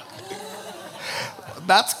 Sorry.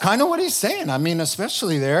 That's kind of what he's saying. I mean,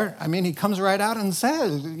 especially there. I mean, he comes right out and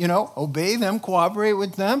says, obey them, cooperate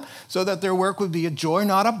with them so that their work would be a joy,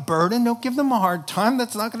 not a burden. Don't give them a hard time.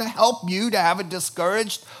 That's not going to help you to have a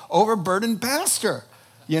discouraged, overburdened pastor,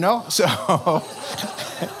 So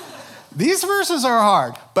these verses are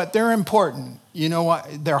hard, but they're important. You know what?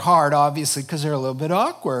 They're hard, obviously, because they're a little bit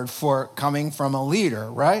awkward for coming from a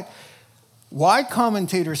leader, right? Why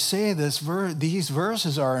commentators say these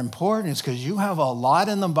verses are important is because you have a lot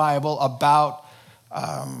in the Bible about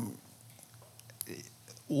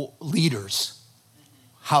leaders,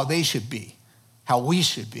 how they should be, how we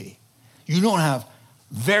should be. You don't have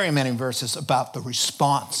very many verses about the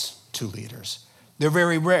response to leaders. They're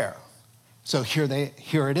very rare. So here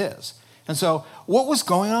it is. And so what was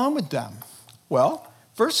going on with them? Well,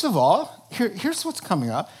 first of all, here's what's coming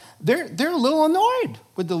up. They're a little annoyed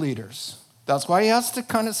with the leaders. That's why he has to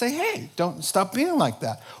kind of say, hey, don't stop being like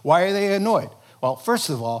that. Why are they annoyed? Well, first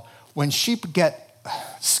of all, when sheep get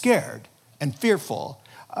scared and fearful,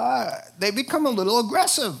 they become a little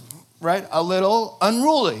aggressive, right? A little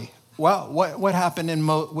unruly. Well, what happened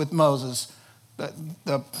with Moses?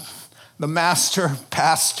 The master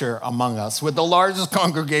pastor among us with the largest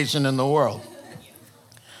congregation in the world.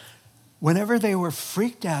 Whenever they were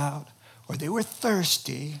freaked out or they were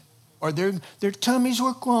thirsty, or their tummies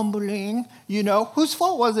were grumbling, whose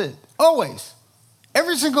fault was it? Always.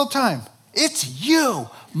 Every single time. It's you,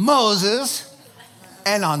 Moses.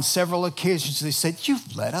 And on several occasions they said,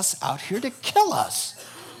 you've led us out here to kill us.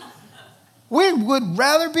 We would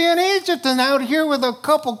rather be in Egypt than out here with a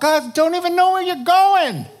couple guys who don't even know where you're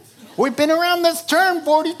going. We've been around this turn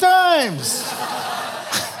 40 times.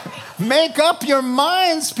 Make up your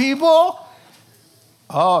minds, people.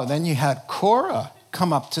 Oh, then you had Korah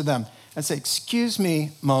come up to them and say, excuse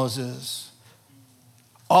me, Moses,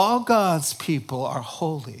 all God's people are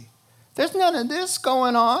holy. There's none of this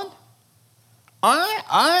going on.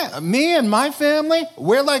 Me and my family,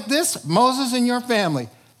 we're like this, Moses and your family.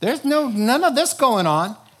 There's none of this going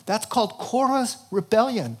on. That's called Korah's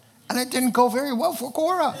rebellion. And it didn't go very well for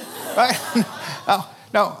Korah, right?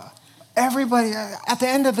 Now, everybody, at the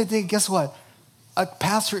end of the day, guess what? A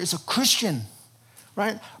pastor is a Christian,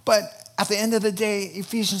 right? But at the end of the day,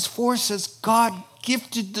 Ephesians 4 says God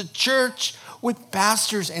gifted the church with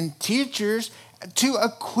pastors and teachers to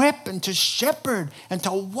equip and to shepherd and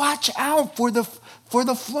to watch out for the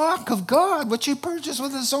flock of God, which he purchased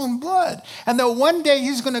with his own blood. And that one day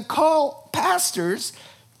he's going to call pastors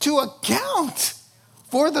to account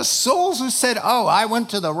for the souls who said, I went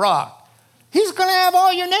to the rock. He's going to have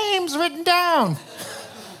all your names written down.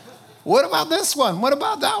 What about this one? What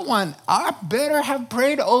about that one? I better have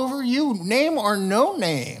prayed over you, name or no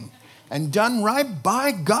name, and done right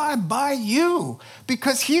by God, by you,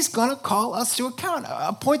 because he's going to call us to account,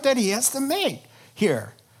 a point that he has to make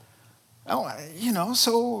here. Oh,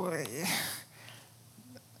 so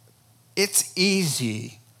it's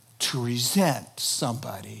easy to resent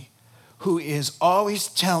somebody who is always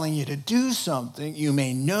telling you to do something you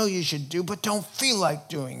may know you should do, but don't feel like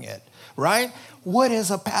doing it, right? What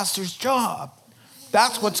is a pastor's job?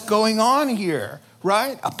 That's what's going on here,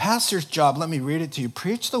 right? A pastor's job, let me read it to you.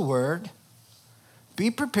 Preach the word,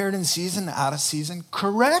 be prepared in season, out of season,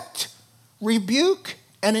 correct, rebuke,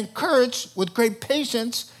 and encourage with great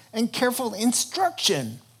patience and careful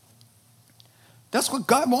instruction. That's what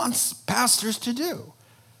God wants pastors to do.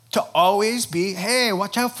 To always be, hey,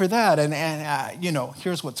 watch out for that. And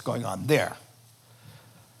here's what's going on there.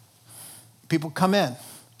 People come in.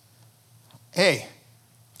 Hey,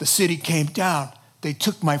 the city came down. They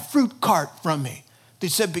took my fruit cart from me. They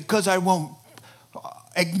said because I won't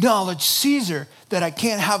acknowledge Caesar that I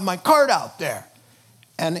can't have my cart out there.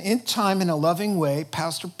 And in time, in a loving way,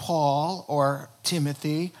 Pastor Paul or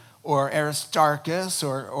Timothy or Aristarchus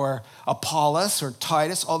or Apollos or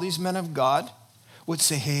Titus, all these men of God, would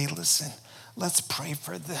say, hey, listen, let's pray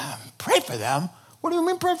for them. Pray for them? What do you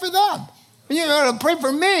mean pray for them? You got to pray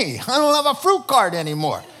for me. I don't have a fruit cart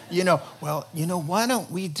anymore. Why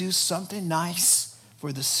don't we do something nice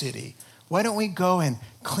for the city? Why don't we go and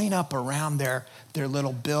clean up around their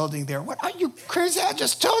little building there? What, are you crazy? I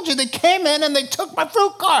just told you they came in and they took my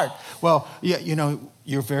fruit cart. Well,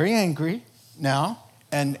 you're very angry now.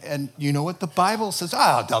 And you know what the Bible says?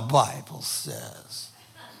 The Bible says.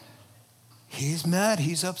 He's mad.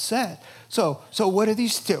 He's upset. So what are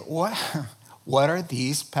these two? What are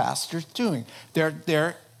these pastors doing?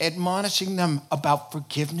 They're admonishing them about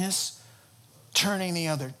forgiveness, turning the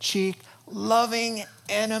other cheek, loving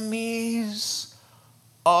enemies.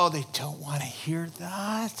 Oh, they don't want to hear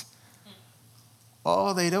that.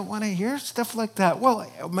 Oh, they don't want to hear stuff like that.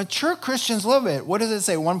 Well, mature Christians love it. What does it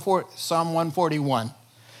say? Psalm 141.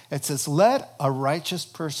 It says, let a righteous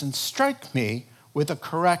person strike me with a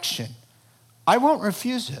correction. I won't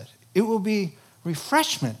refuse it. It will be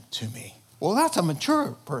refreshment to me. Well, that's a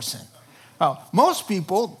mature person. Most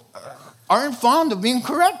people aren't fond of being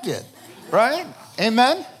corrected, right?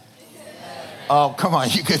 Amen? Oh, come on,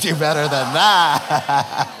 you could do better than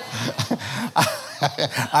that.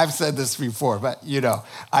 I've said this before, but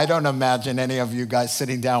I don't imagine any of you guys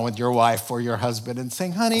sitting down with your wife or your husband and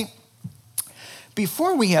saying, honey,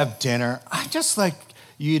 before we have dinner, I'd just like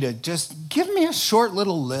you to just give me a short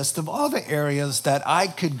little list of all the areas that I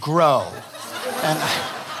could grow.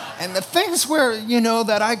 And the things where,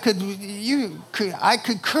 that I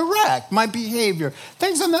could correct my behavior.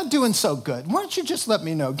 Things I'm not doing so good. Why don't you just let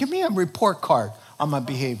me know? Give me a report card on my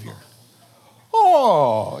behavior.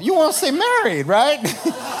 Oh, you want to stay married, right?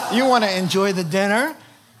 You want to enjoy the dinner,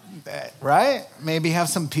 right? Maybe have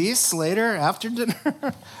some peace later after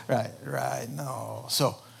dinner. Right, no.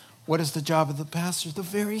 So what is the job of the pastor? The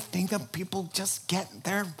very thing that people just get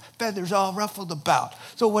their feathers all ruffled about.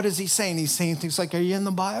 So what is he saying? He's saying things like, are you in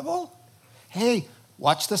the Bible? Hey,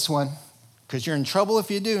 watch this one, because you're in trouble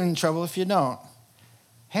if you do, in trouble if you don't.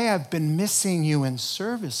 Hey, I've been missing you in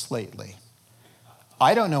service lately.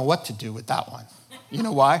 I don't know what to do with that one. You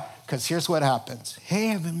know why? Because here's what happens.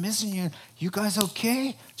 Hey, I've been missing you. You guys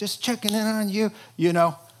okay? Just checking in on you.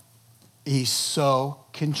 He's so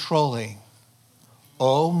controlling.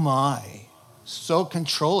 Oh my, so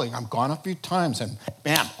controlling. I'm gone a few times and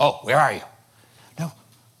bam, where are you? No,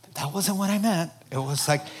 that wasn't what I meant. It was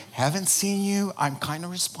like, haven't seen you. I'm kind of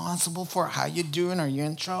responsible for how you doing. Are you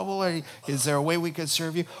in trouble? Or is there a way we could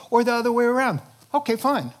serve you? Or the other way around. Okay,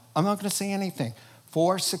 fine. I'm not going to say anything.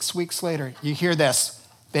 4-6 weeks later, you hear this.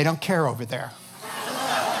 They don't care over there.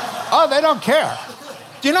 Oh, they don't care.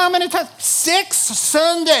 Do you know how many times? 6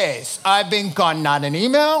 Sundays I've been gone. Not an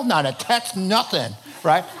email, not a text, nothing.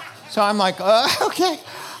 Right? So I'm like, okay.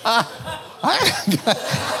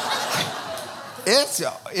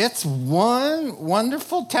 It's one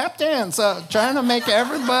wonderful tap dance, trying to make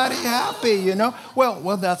everybody happy,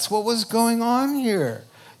 Well, that's what was going on here.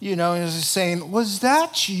 He was saying, was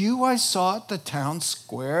that you I saw at the town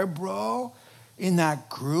square, bro? In that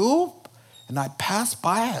group? And I passed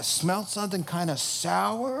by, I smelled something kind of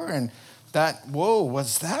sour, and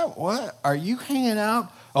was that what? Are you hanging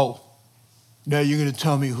out? Oh, now you're going to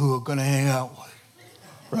tell me who I'm going to hang out with,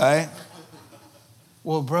 right?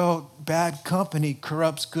 Well, bro, bad company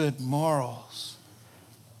corrupts good morals.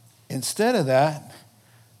 Instead of that,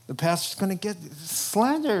 the pastor's going to get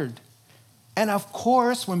slandered. And of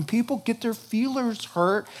course, when people get their feelers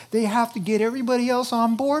hurt, they have to get everybody else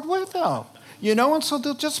on board with them. And so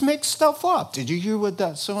they'll just make stuff up. Did you hear what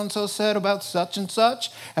that so-and-so said about such and such?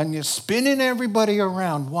 And you're spinning everybody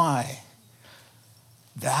around. Why?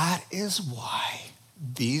 That is why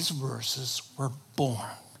these verses were born.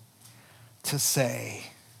 To say,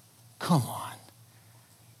 come on,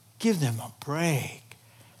 give them a break.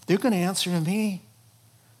 They're going to answer to me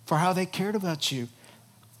for how they cared about you.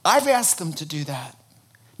 I've asked them to do that.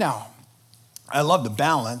 Now, I love the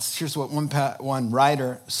balance. Here's what one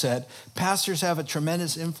writer said. Pastors have a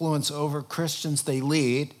tremendous influence over Christians they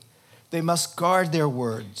lead. They must guard their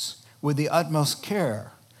words with the utmost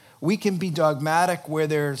care. We can be dogmatic where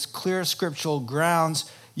there's clear scriptural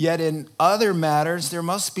grounds, yet in other matters, there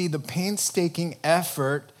must be the painstaking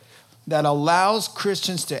effort that allows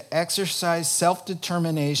Christians to exercise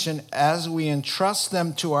self-determination as we entrust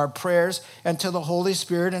them to our prayers and to the Holy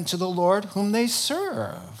Spirit and to the Lord whom they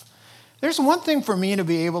serve. There's one thing for me to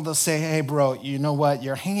be able to say, hey, bro, you know what?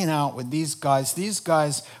 You're hanging out with these guys. These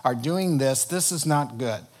guys are doing this. This is not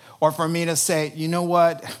good. Or for me to say, you know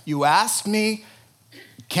what? You asked me,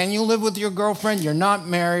 can you live with your girlfriend? You're not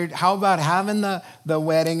married. How about having the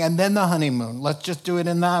wedding and then the honeymoon? Let's just do it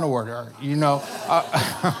in that order.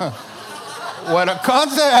 What a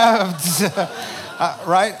concept.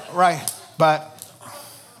 Right. But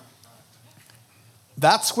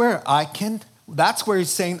that's where he's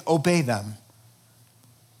saying, obey them.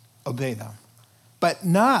 Obey them. But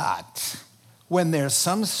not when there's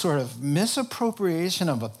some sort of misappropriation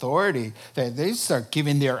of authority that they start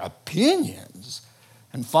giving their opinions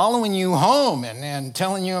and following you home and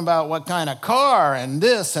telling you about what kind of car and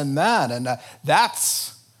this and that. And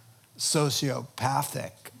that's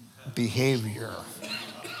sociopathic behavior.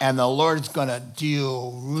 And the Lord's going to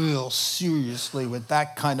deal real seriously with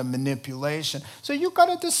that kind of manipulation. So you've got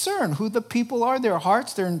to discern who the people are, their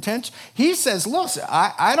hearts, their intentions. He says, look,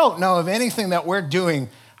 I don't know of anything that we're doing.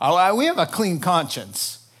 We have a clean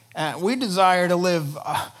conscience. And we desire to live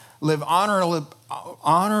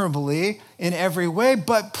honorably in every way,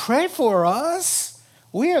 but pray for us.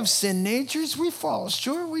 We have sin natures. We fall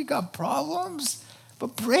short. We got problems,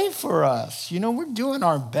 but pray for us. We're doing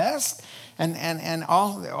our best. And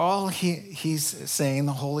all he's saying,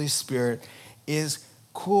 the Holy Spirit, is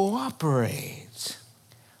cooperate.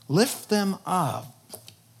 Lift them up.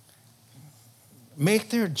 Make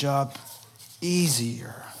their job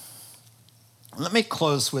easier. Let me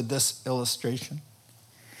close with this illustration.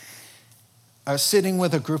 I was sitting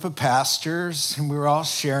with a group of pastors, and we were all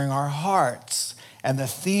sharing our hearts. And the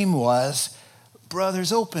theme was,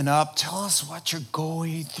 brothers, open up. Tell us what you're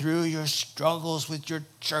going through, your struggles with your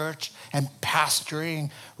church and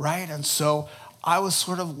pastoring, right? And so I was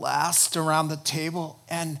sort of last around the table.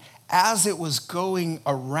 And as it was going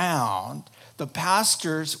around, the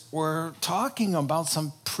pastors were talking about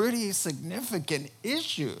some pretty significant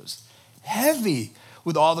issues, heavy,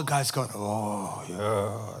 with all the guys going, oh, yeah,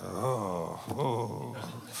 oh.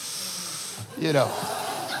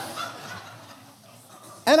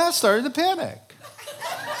 And I started to panic.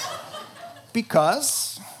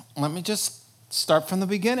 Because, let me just start from the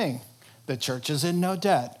beginning. The church is in no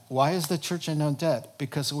debt. Why is the church in no debt?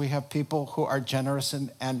 Because we have people who are generous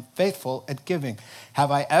and faithful at giving. Have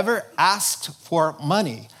I ever asked for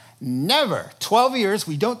money? Never. 12 years,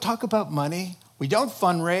 we don't talk about money. We don't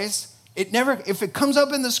fundraise. If it comes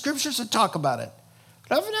up in the scriptures, to talk about it.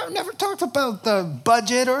 But I've never talked about the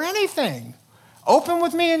budget or anything. Open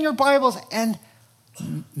with me in your Bibles, and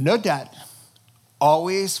no debt.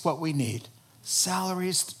 Always what we need.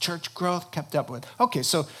 Salaries, the church growth kept up with. Okay,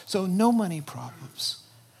 so no money problems.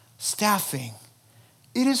 Staffing.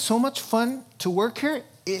 It is so much fun to work here.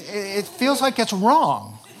 It feels like it's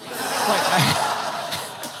wrong.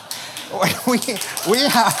 We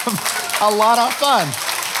have a lot of fun.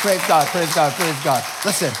 Praise God, praise God, praise God.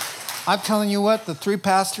 Listen, I'm telling you what, the 3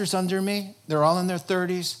 pastors under me, they're all in their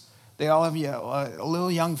 30s. They all have little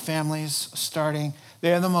young families starting.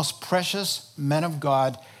 They are the most precious men of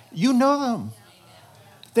God. You know them.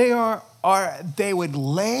 They would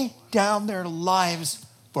lay down their lives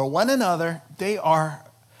for one another.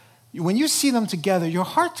 When you see them together, your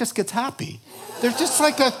heart just gets happy. They're just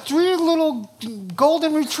like 3 little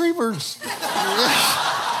golden retrievers.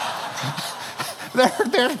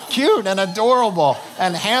 They're cute and adorable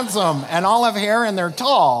and handsome and all have hair and they're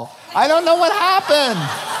tall. I don't know what happened.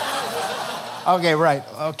 Okay, right.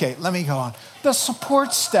 Okay, let me go on. The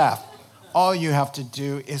support staff. All you have to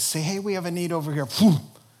do is say, hey, we have a need over here.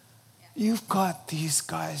 You've got these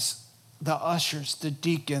guys, the ushers, the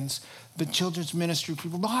deacons, the children's ministry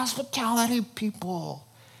people, the hospitality people.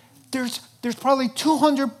 there's probably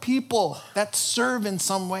 200 people that serve in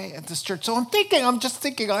some way at this church. So I'm just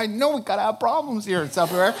thinking, I know we got to have problems here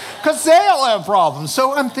somewhere because they all have problems.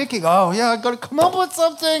 So I'm thinking, oh yeah, I got to come up with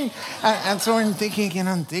something. And so I'm thinking,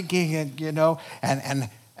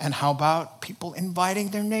 and how about people inviting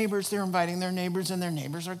their neighbors? They're inviting their neighbors and their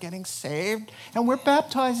neighbors are getting saved. And we're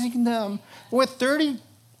baptizing them with 30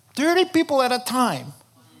 people at a time.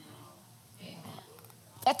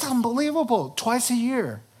 That's unbelievable, twice a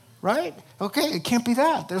year. Right? Okay, it can't be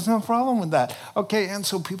that. There's no problem with that. Okay, and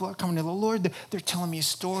so people are coming to the Lord. They're telling me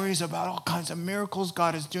stories about all kinds of miracles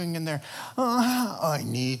God is doing in there. I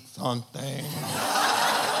need something.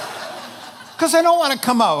 Because I don't want to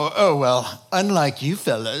come out, oh, well, unlike you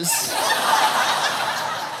fellas.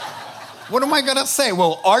 What am I going to say?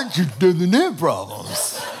 Well, Archie doesn't have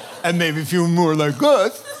problems. And maybe if you were more like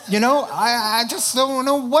us. I just don't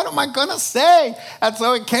know, what am I going to say? And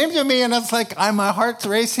so it came to me, and it's like, my heart's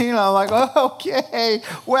racing. And I'm like, oh, okay,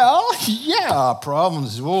 well, yeah,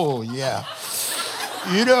 problems. Oh, yeah.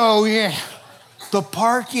 Yeah, the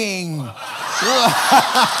parking. The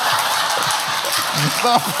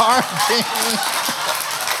parking.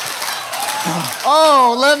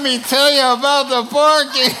 Oh, let me tell you about the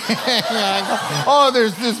parking. Oh,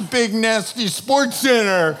 there's this big, nasty sports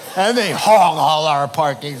center, and they hog all our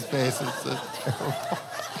parking spaces. It's terrible.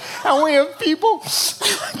 And we have people,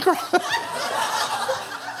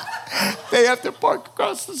 they have to park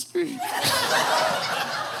across the street.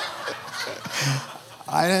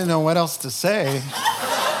 I didn't know what else to say.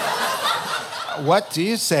 What do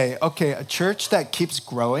you say? Okay, a church that keeps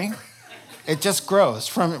growing. It just grows.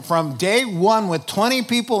 From day one with 20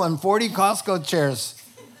 people and 40 Costco chairs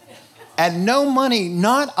and no money,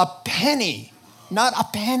 not a penny. Not a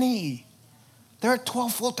penny. There are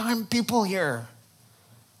 12 full-time people here.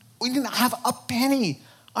 We didn't have a penny.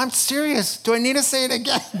 I'm serious. Do I need to say it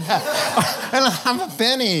again? I don't have a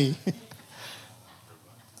penny.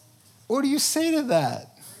 What do you say to that?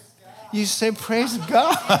 You say, praise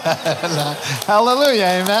God. Hallelujah,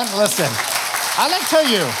 amen. Listen, I'm going to tell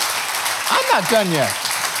you, I'm not done yet.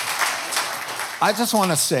 I just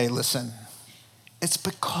want to say, listen, it's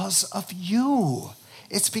because of you.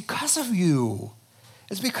 It's because of you.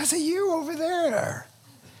 It's because of you over there.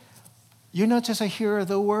 You're not just a hearer of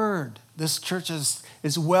the word. This church is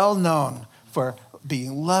well known for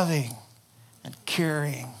being loving and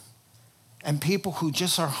caring and people who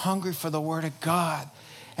just are hungry for the word of God.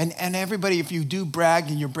 And everybody, if you do brag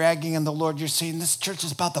and you're bragging in the Lord, you're saying this church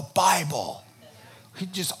is about the Bible. He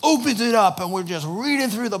just opens it up and we're just reading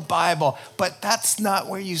through the Bible. But that's not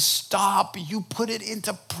where you stop. You put it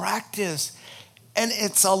into practice. And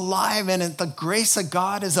it's alive, and the grace of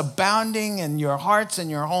God is abounding in your hearts and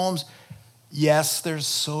your homes. Yes, there's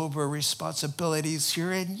sober responsibilities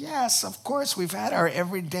here. And yes, of course, we've had our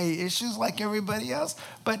everyday issues like everybody else.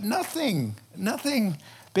 But nothing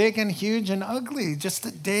big and huge and ugly. Just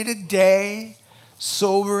the day-to-day,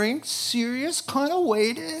 sobering, serious, kind of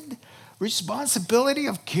weighted responsibility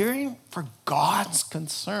of caring for God's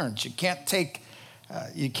concerns. You can't take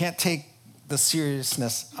the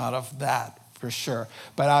seriousness out of that for sure.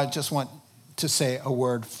 But I just want to say a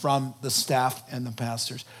word from the staff and the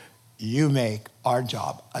pastors. You make our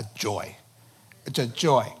job a joy. It's a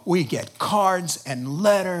joy. We get cards and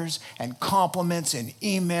letters and compliments and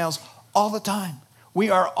emails all the time.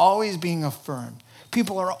 We are always being affirmed.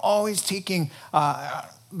 People are always taking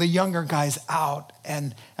the younger guys out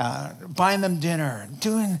and buying them dinner,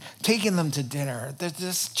 taking them to dinner.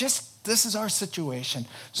 This is our situation.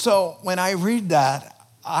 So when I read that,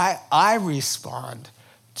 I respond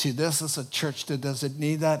to this is a church that doesn't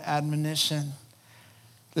need that admonition.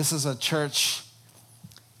 This is a church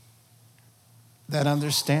that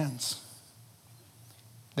understands,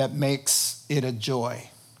 that makes it a joy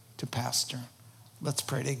to pastor. Let's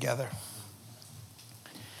pray together.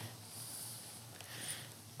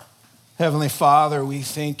 Heavenly Father, we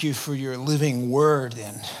thank you for your living word,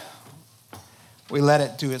 and we let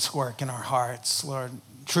it do its work in our hearts. Lord,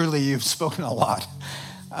 truly you've spoken a lot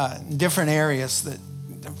in different areas that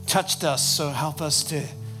have touched us, so help us to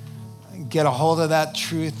get a hold of that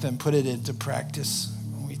truth and put it into practice.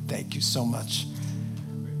 We thank you so much.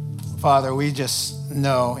 Father, we just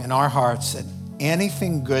know in our hearts that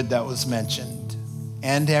anything good that was mentioned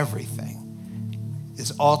and everything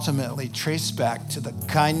is ultimately traced back to the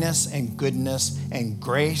kindness and goodness and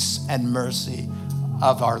grace and mercy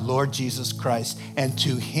of our Lord Jesus Christ. And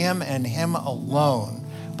to him and him alone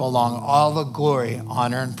belong all the glory,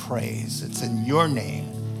 honor, and praise. It's in your name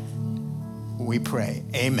we pray.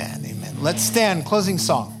 Amen. Amen. Let's stand. Closing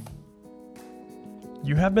song.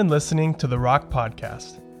 You have been listening to the Rock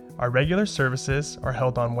Podcast. Our regular services are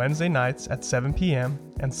held on Wednesday nights at 7 p.m.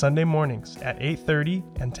 and Sunday mornings at 8:30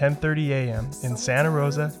 and 10:30 a.m. in Santa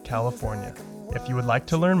Rosa, California. If you would like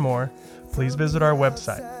to learn more, please visit our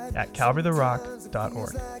website at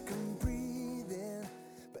calvarytherock.org.